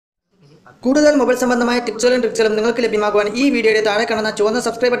കൂടുതൽ മൊബൈൽ സംബന്ധമായ ടിപ്സുകളും ട്രിക്സുകളും നിങ്ങൾക്ക് ലഭ്യമാകുവാൻ ഈ വീഡിയോയുടെ താഴെ കാണുന്ന ചുവന്ന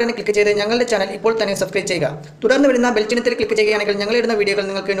സബ്സ്ക്രൈബ് ബട്ടണിൽ ക്ലിക്ക് ചെയ്ത് ഞങ്ങളുടെ ചാനൽ ഇപ്പോൾ തന്നെ സബ്സ്ക്രൈബ് ചെയ്യുക. തുടർന്ന് വരുന്ന ബെൽ ചിഹ്നത്തിൽ ക്ലിക്ക് ചെയ്യുകയാണെങ്കിൽ ഞങ്ങളിടുന്ന വീഡിയോകൾ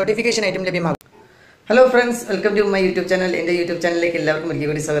നിങ്ങൾക്ക് നോട്ടിഫിക്കേഷൻ ആയിട്ടും ലഭ്യമാകും. Hello friends, welcome to my YouTube channel. എൻ്റെ യൂട്യൂബ് ചാനലിലേക്ക് എല്ലാവർക്കും ഒരിക്കൽ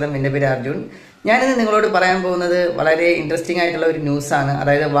കൂടി സ്വാഗതം. എൻ്റെ പേര് അർജുൻ. ഞാനിന്ന് നിങ്ങളോട് പറയാൻ പോകുന്നത് വളരെ ഇൻട്രസ്റ്റിംഗ് ആയിട്ടുള്ള ഒരു ന്യൂസാണ്.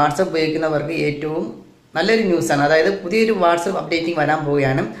 അതായത് വാട്സപ്പ് ഉപയോഗിക്കുന്നവർക്ക് ഏറ്റവും നല്ലൊരു ന്യൂസാണ്. അതായത് പുതിയൊരു വാട്സപ്പ് അപ്ഡേറ്റിംഗ് വരാൻ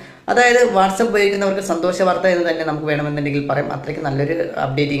പോവുകയാണ്. അതായത് വാട്സപ്പ് ഉപയോഗിക്കുന്നവർക്ക് സന്തോഷ വാർത്ത എന്ന് തന്നെ നമുക്ക് വേണമെന്നുണ്ടെങ്കിൽ പറയാം. അത്രയ്ക്ക് നല്ലൊരു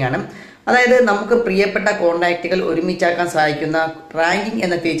അപ്ഡേറ്റിംഗ് ആണ്. അതായത് നമുക്ക് പ്രിയപ്പെട്ട കോൺടാക്റ്റുകൾ ഒരുമിച്ചാക്കാൻ സഹായിക്കുന്ന റാങ്കിങ്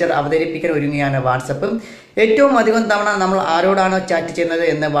എന്ന ഫീച്ചർ അവതരിപ്പിക്കാൻ ഒരുങ്ങുകയാണ് വാട്സപ്പ്. ഏറ്റവും അധികം തവണ നമ്മൾ ആരോടാണോ ചാറ്റ് ചെയ്യുന്നത്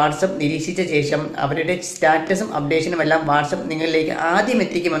എന്ന് വാട്സപ്പ് നിരീക്ഷിച്ച ശേഷം അവരുടെ സ്റ്റാറ്റസും അപ്ഡേഷനും എല്ലാം വാട്സപ്പ് നിങ്ങളിലേക്ക് ആദ്യം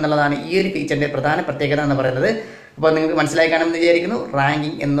എത്തിക്കും എന്നുള്ളതാണ് ഈ ഒരു ഫീച്ചറിന്റെ പ്രധാന പ്രത്യേകത എന്ന് പറയുന്നത്. അപ്പോൾ നിങ്ങൾക്ക് മനസ്സിലായി കാണുമെന്ന് വിചാരിക്കുന്നു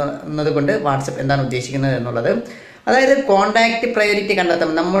റാങ്കിങ് എന്നതുകൊണ്ട് വാട്സപ്പ് എന്താണ് ഉദ്ദേശിക്കുന്നത് എന്നുള്ളത്. അതായത് കോൺടാക്റ്റ് പ്രയോറിറ്റി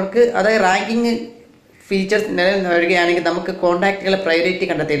കണ്ടെത്താം നമ്മൾക്ക്. അതായത് റാങ്കിങ് ഫീച്ചേഴ്സ് നിലനിൽക്കുകയാണെങ്കിൽ നമുക്ക് കോൺടാക്റ്റുകളെ പ്രയോറിറ്റി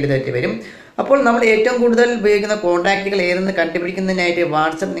കണ്ടെത്തേണ്ടതായിട്ട് വരും. അപ്പോൾ നമ്മൾ ഏറ്റവും കൂടുതൽ ഉപയോഗിക്കുന്ന കോൺടാക്റ്റുകൾ ഏതെന്ന് കണ്ടുപിടിക്കുന്നതിനായിട്ട്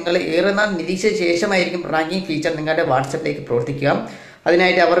വാട്സപ്പ് നിങ്ങൾ ഏറെ നാൾ നിരീക്ഷിച്ച ശേഷമായിരിക്കും റാങ്കിങ് ഫീച്ചർ നിങ്ങളുടെ വാട്സപ്പിലേക്ക് പ്രവർത്തിക്കുക.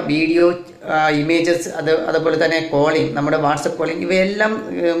 അതിനായിട്ട് അവർ വീഡിയോ, ഇമേജസ്, അതുപോലെ തന്നെ കോളിംഗ്, നമ്മുടെ വാട്സപ്പ് കോളിംഗ്, ഇവയെല്ലാം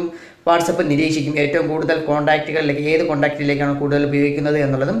വാട്സപ്പ് നിരീക്ഷിക്കും. ഏറ്റവും കൂടുതൽ കോൺടാക്റ്റുകളിലേക്ക് ഏത് കോൺടാക്റ്റിലേക്കാണ് കൂടുതൽ ഉപയോഗിക്കുന്നത്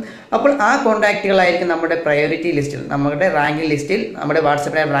എന്നുള്ളതും. അപ്പോൾ ആ കോൺടാക്റ്റുകളായിരിക്കും നമ്മുടെ പ്രയോറിറ്റി ലിസ്റ്റിൽ, നമ്മുടെ റാങ്കിങ് ലിസ്റ്റിൽ, നമ്മുടെ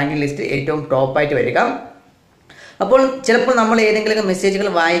വാട്സപ്പിലെ റാങ്കിങ് ലിസ്റ്റിൽ ഏറ്റവും ടോപ്പായിട്ട് വരിക. അപ്പോൾ ചിലപ്പോൾ നമ്മൾ ഏതെങ്കിലും മെസ്സേജുകൾ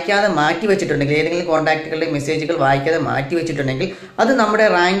വായിക്കാതെ മാറ്റി വെച്ചിട്ടുണ്ടെങ്കിൽ, ഏതെങ്കിലും കോൺടാക്റ്റുകളുടെ മെസ്സേജുകൾ വായിക്കാതെ മാറ്റി വെച്ചിട്ടുണ്ടെങ്കിൽ അത് നമ്മുടെ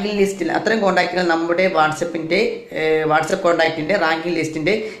റാങ്കിങ് ലിസ്റ്റിൽ, അത്തരം കോൺടാക്റ്റുകൾ നമ്മുടെ വാട്സപ്പ് കോൺടാക്റ്റിൻ്റെ റാങ്കിങ്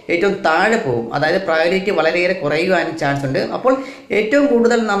ലിസ്റ്റിൻ്റെ ഏറ്റവും താഴെ പോകും. അതായത് പ്രയോറിറ്റി വളരെയേറെ കുറയുവാനും ചാൻസ് ഉണ്ട്. അപ്പോൾ ഏറ്റവും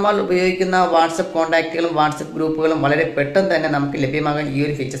കൂടുതൽ നമ്മൾ ഉപയോഗിക്കുന്ന വാട്സപ്പ് കോൺടാക്റ്റുകളും വാട്സപ്പ് ഗ്രൂപ്പുകളും വളരെ പെട്ടെന്ന് തന്നെ നമുക്ക് ലഭ്യമാകാൻ ഈ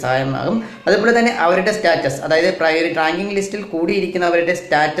ഒരു ഫീച്ചർ സഹായമാകും. അതുപോലെ തന്നെ അവരുടെ സ്റ്റാറ്റസ്, അതായത് റാങ്കിങ് ലിസ്റ്റിൽ കൂടിയിരിക്കുന്നവരുടെ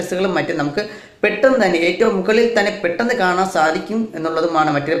സ്റ്റാറ്റസുകളും മറ്റും നമുക്ക് പെട്ടെന്ന് തന്നെ ഏറ്റവും മുകളിൽ തന്നെ പെട്ടെന്ന് കാണാൻ സാധിക്കും എന്നുള്ളതുമാണ്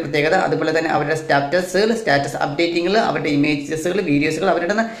മറ്റൊരു പ്രത്യേകത. അതുപോലെ തന്നെ അവരുടെ സ്റ്റാറ്റസ് അപ്ഡേറ്റിങ്ങുകൾ, അവരുടെ ഇമേജസുകൾ, വീഡിയോസുകൾ,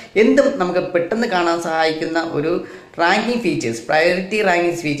 അവരുടെ എന്തും നമുക്ക് പെട്ടെന്ന് കാണാൻ സഹായിക്കുന്ന ഒരു ranking features, priority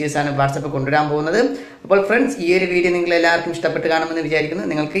ranking ഫീച്ചേഴ്സാണ് WhatsApp കൊണ്ടുവരാൻ പോകുന്നത്. അപ്പോൾ ഫ്രണ്ട്സ്, ഈ ഒരു വീഡിയോ നിങ്ങൾ എല്ലാവർക്കും ഇഷ്ടപ്പെട്ട് കാണുമെന്ന് വിചാരിക്കുന്നു.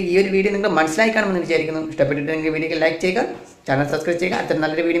 നിങ്ങൾക്ക് ഈ ഒരു വീഡിയോ നിങ്ങൾ മനസ്സിലായി കാണുമെന്ന് വിചാരിക്കുന്നു. ഇഷ്ടപ്പെട്ടിട്ടുണ്ടെങ്കിൽ വീഡിയോക്ക് ലൈക്ക് ചെയ്യുക, ചാനൽ സബ്സ്ക്രൈബ് ചെയ്യുക. അത്ര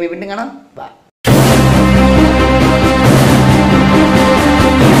നല്ലൊരു വീഡിയോ വീണ്ടും കാണാം. ബൈ.